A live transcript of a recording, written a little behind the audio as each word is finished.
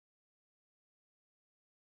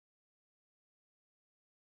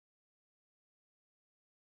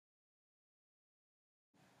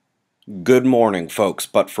Good morning, folks.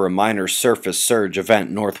 But for a minor surface surge event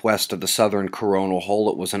northwest of the southern coronal hole,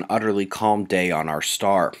 it was an utterly calm day on our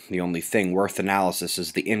star. The only thing worth analysis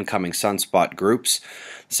is the incoming sunspot groups.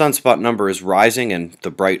 The sunspot number is rising, and the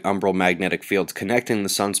bright umbral magnetic fields connecting the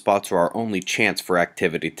sunspots are our only chance for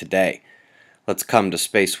activity today. Let's come to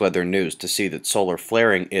space weather news to see that solar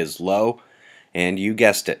flaring is low, and you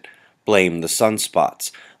guessed it, blame the sunspots.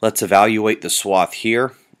 Let's evaluate the swath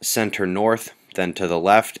here, center north, then to the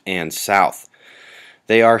left and south.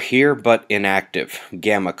 They are here but inactive.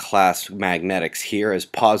 Gamma class magnetics here, as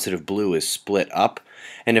positive blue is split up,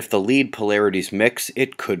 and if the lead polarities mix,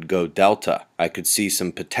 it could go delta. I could see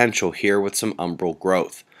some potential here with some umbral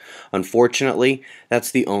growth. Unfortunately,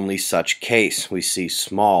 that's the only such case. We see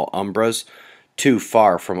small umbras, too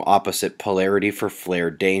far from opposite polarity for flare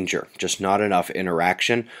danger. Just not enough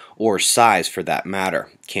interaction, or size for that matter.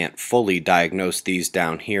 Can't fully diagnose these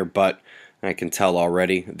down here, but I can tell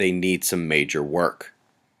already they need some major work.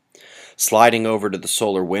 Sliding over to the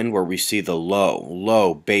solar wind, where we see the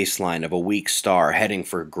low baseline of a weak star heading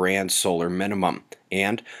for grand solar minimum,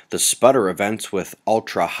 and the sputter events with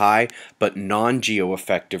ultra-high but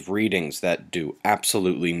non-geoeffective readings that do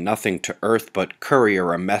absolutely nothing to Earth but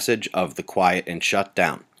courier a message of the quiet and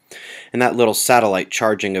shutdown. And that little satellite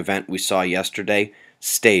charging event we saw yesterday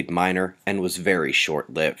stayed minor and was very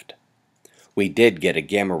short-lived. We did get a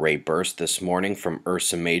gamma ray burst this morning from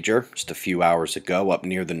Ursa Major just a few hours ago up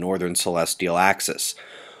near the northern celestial axis.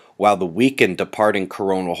 While the weakened departing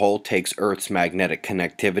coronal hole takes Earth's magnetic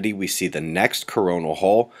connectivity, we see the next coronal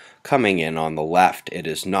hole coming in on the left. It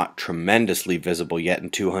is not tremendously visible yet in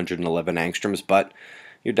 211 angstroms, but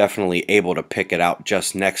you're definitely able to pick it out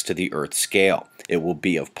just next to the Earth scale. It will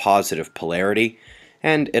be of positive polarity,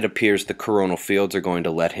 and it appears the coronal fields are going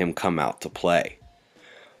to let him come out to play.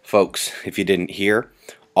 Folks, if you didn't hear,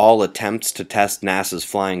 all attempts to test NASA's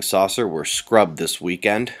flying saucer were scrubbed this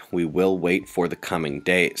weekend. We will wait for the coming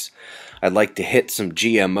days. I'd like to hit some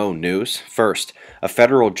GMO news. First, a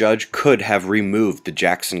federal judge could have removed the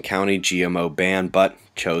Jackson County GMO ban, but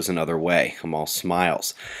chose another way. I'm all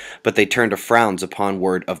smiles. But they turned to frowns upon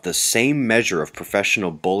word of the same measure of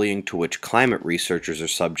professional bullying to which climate researchers are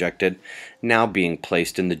subjected now being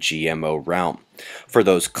placed in the GMO realm. For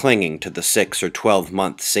those clinging to the 6 or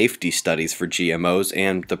 12-month safety studies for GMOs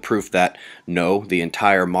and the proof that, no, the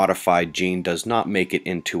entire modified gene does not make it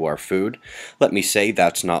into our food, let me say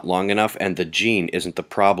that's not long enough, and the gene isn't the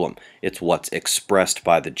problem. It's what's expressed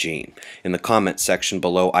by the gene. In the comment section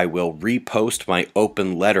below, I will repost my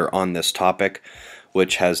open letter on this topic,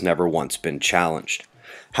 which has never once been challenged.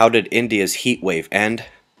 How did India's heat wave end?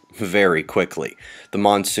 Very quickly. The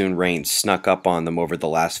monsoon rains snuck up on them over the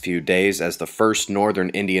last few days as the first northern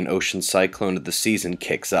Indian Ocean cyclone of the season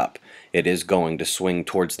kicks up. It is going to swing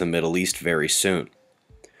towards the Middle East very soon.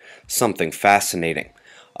 Something fascinating.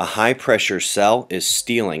 A high-pressure cell is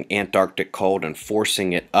stealing Antarctic cold and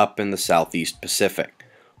forcing it up in the southeast Pacific,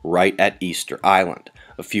 right at Easter Island.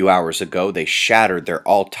 A few hours ago, they shattered their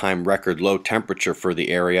all-time record low temperature for the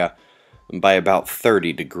area by about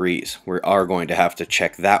 30 degrees. We are going to have to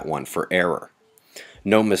check that one for error.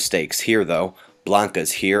 No mistakes here, though.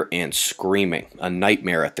 Blanca's here and screaming. A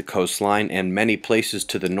nightmare at the coastline and many places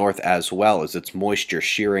to the north as well, as its moisture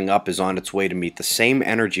shearing up is on its way to meet the same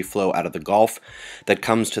energy flow out of the Gulf that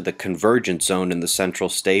comes to the convergence zone in the central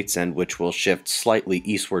states and which will shift slightly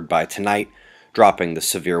eastward by tonight, dropping the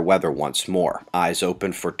severe weather once more. Eyes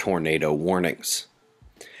open for tornado warnings.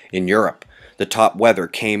 In Europe, the top weather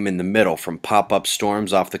came in the middle from pop-up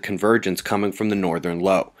storms off the convergence coming from the northern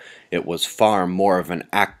low. It was far more of an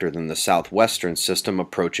actor than the southwestern system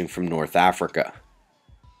approaching from North Africa.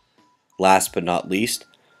 Last but not least,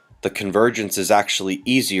 the convergence is actually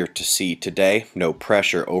easier to see today. No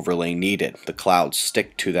pressure overlay needed. The clouds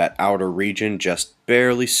stick to that outer region, just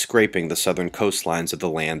barely scraping the southern coastlines of the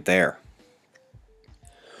land there.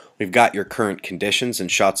 We've got your current conditions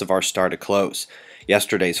and shots of our star to close.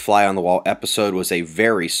 Yesterday's Fly on the Wall episode was a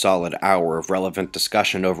very solid hour of relevant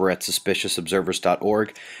discussion over at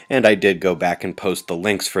suspiciousobservers.org, and I did go back and post the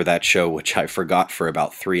links for that show, which I forgot for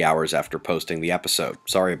about 3 hours after posting the episode.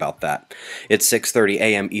 Sorry about that. It's 6:30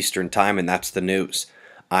 a.m. Eastern Time, and that's the news.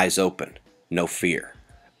 Eyes open. No fear.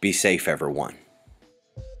 Be safe, everyone.